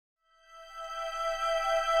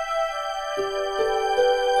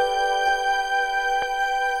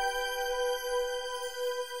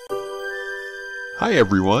Hi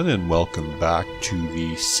everyone, and welcome back to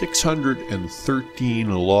the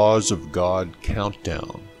 613 Laws of God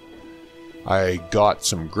Countdown. I got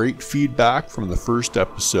some great feedback from the first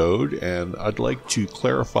episode, and I'd like to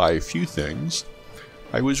clarify a few things.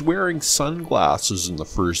 I was wearing sunglasses in the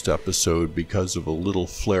first episode because of a little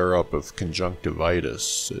flare-up of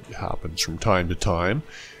conjunctivitis. It happens from time to time.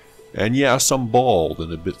 And yes, I'm bald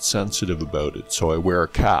and a bit sensitive about it, so I wear a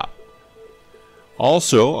cap.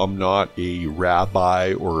 Also, I'm not a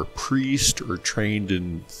rabbi or a priest or trained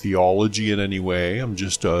in theology in any way. I'm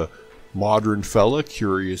just a modern fella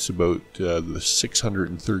curious about the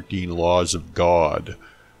 613 laws of God.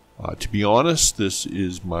 To be honest, this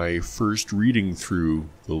is my first reading through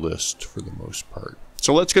the list for the most part.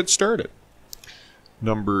 So let's get started.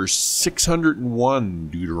 Number 601,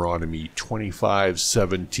 Deuteronomy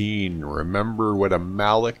 25:17. Remember what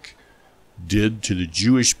Amalek did to the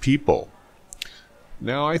Jewish people.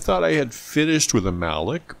 Now, I thought I had finished with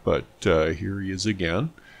Amalek, but here he is again.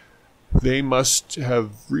 They must have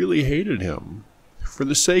really hated him. For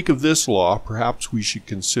the sake of this law, perhaps we should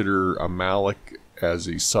consider Amalek as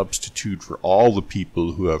a substitute for all the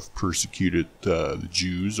people who have persecuted the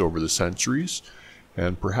Jews over the centuries,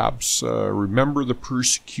 and perhaps remember the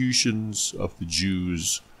persecutions of the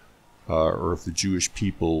Jews, or of the Jewish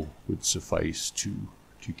people, would suffice to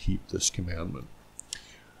keep this commandment.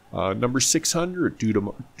 Number 600,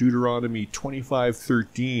 Deuteronomy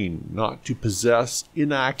 25:13, not to possess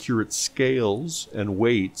inaccurate scales and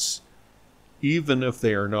weights, even if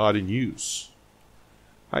they are not in use.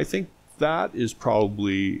 I think that is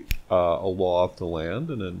probably a law of the land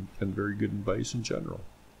and very good advice in general.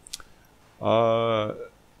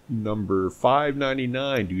 Number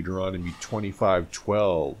 599, Deuteronomy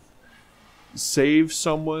 25:12. Save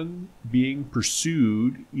someone being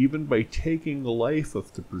pursued even by taking the life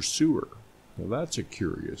of the pursuer. Now that's a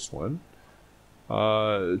curious one.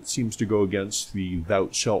 It seems to go against the thou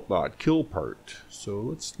shalt not kill part. So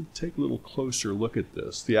let's take a little closer look at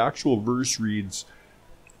this. The actual verse reads,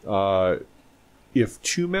 if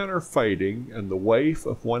two men are fighting and the wife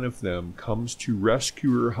of one of them comes to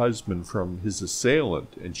rescue her husband from his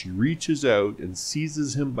assailant, and she reaches out and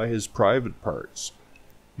seizes him by his private parts,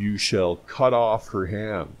 you shall cut off her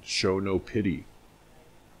hand, show no pity.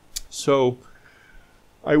 So,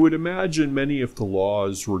 I would imagine many of the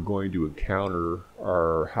laws we're going to encounter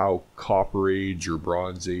are how Copper Age or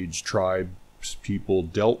Bronze Age tribes people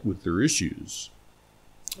dealt with their issues.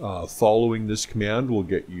 Following this command will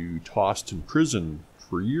get you tossed in prison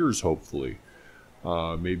for years, hopefully.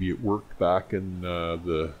 Maybe it worked back in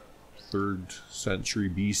the 3rd century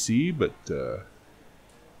BC, but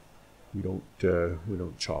we don't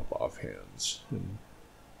chop off hands in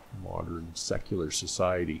modern secular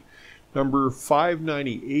society. Number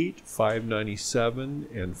 598, 597,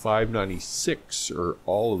 and 596 are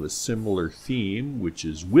all of a similar theme, which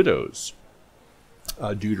is widows.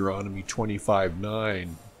 Deuteronomy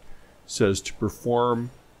 25:9 says to perform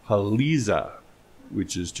haliza,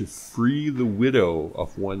 which is to free the widow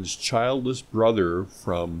of one's childless brother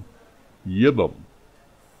from yibum.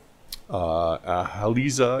 A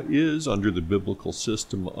haliza is, under the biblical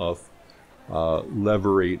system of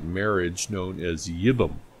levirate marriage, known as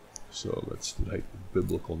yibum. So that's the type of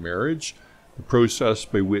biblical marriage, the process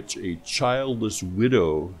by which a childless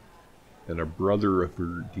widow and a brother of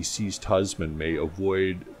her deceased husband may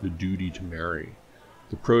avoid the duty to marry.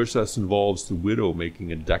 The process involves the widow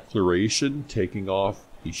making a declaration, taking off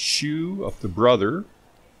a shoe of the brother,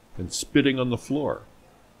 and spitting on the floor.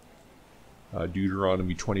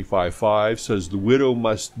 Deuteronomy 25:5 says the widow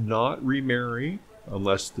must not remarry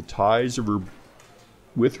unless the ties of her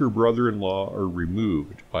with her brother-in-law are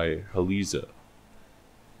removed by haliza.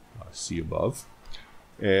 See above.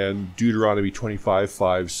 And Deuteronomy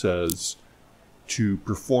 25:5 says to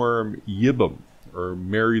perform yibum, or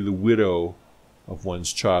marry the widow of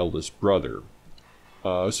one's childless brother.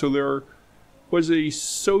 So there was a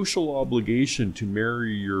social obligation to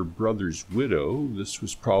marry your brother's widow. This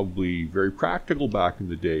was probably very practical back in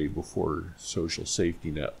the day before social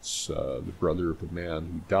safety nets. The brother of a man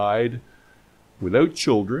who died without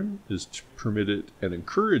children is permitted and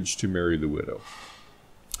encouraged to marry the widow.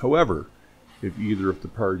 However, if either of the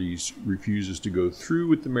parties refuses to go through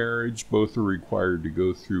with the marriage, both are required to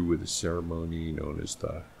go through with a ceremony known as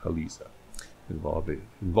the haliza,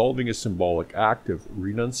 involving a symbolic act of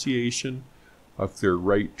renunciation of their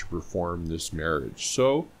right to perform this marriage.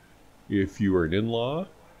 So, if you are an in-law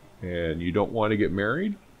and you don't want to get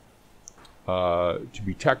married, to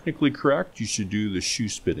be technically correct, you should do the shoe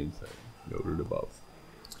spitting thing noted above.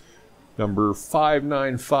 Number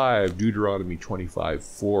 595, Deuteronomy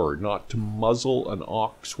 25:4, not to muzzle an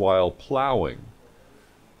ox while plowing,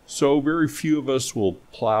 So very few of us will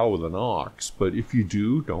plow with an ox, but if you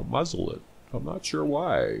do, don't muzzle it. I'm not sure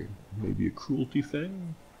why. Maybe a cruelty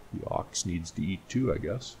thing? The ox needs to eat too, I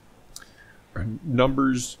guess.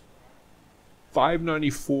 Numbers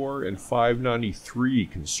 594 and 593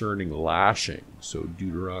 concerning lashing. So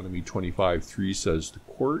Deuteronomy 25:3 says the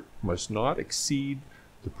court must not exceed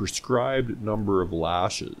the prescribed number of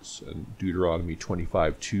lashes. And Deuteronomy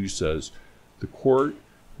 25:2 says the court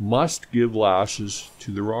must give lashes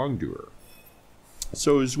to the wrongdoer.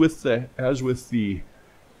 So as with the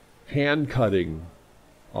hand cutting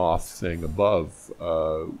off thing above,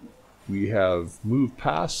 we have moved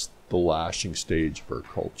past the lashing stage of our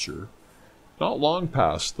culture. Not long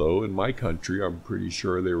past, though. In my country, I'm pretty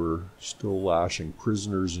sure they were still lashing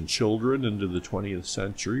prisoners and children into the 20th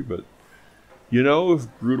century. But, you know, if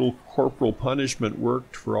brutal corporal punishment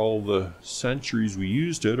worked for all the centuries we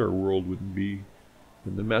used it, our world wouldn't be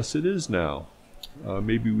in the mess it is now.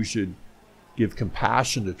 Maybe we should give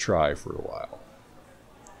compassion a try for a while.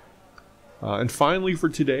 And finally for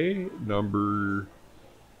today, number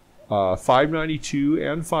 592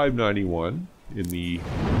 and 591 in the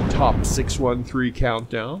top 613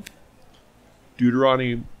 countdown.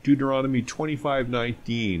 Deuteronomy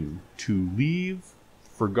 25:19, to leave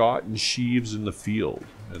forgotten sheaves in the field.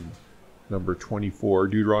 And number 24,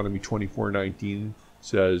 Deuteronomy 24:19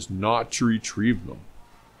 says not to retrieve them.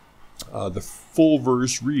 The full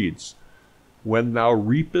verse reads, when thou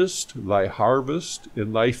reapest thy harvest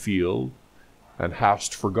in thy field, and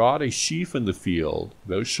hast forgot a sheaf in the field,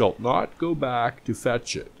 thou shalt not go back to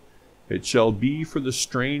fetch it. It shall be for the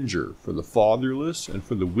stranger, for the fatherless, and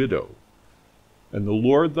for the widow. And the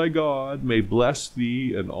Lord thy God may bless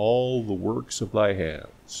thee in all the works of thy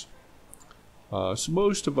hands. So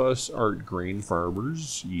most of us aren't grain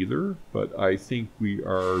farmers either, but I think we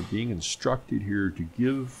are being instructed here to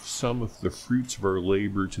give some of the fruits of our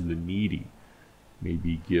labor to the needy.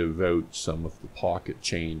 Maybe give out some of the pocket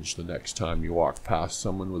change the next time you walk past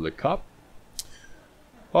someone with a cup.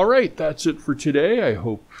 All right, that's it for today. I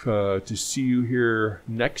hope to see you here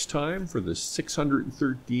next time for the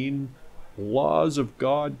 613 Laws of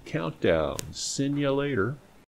God Countdown. See ya later.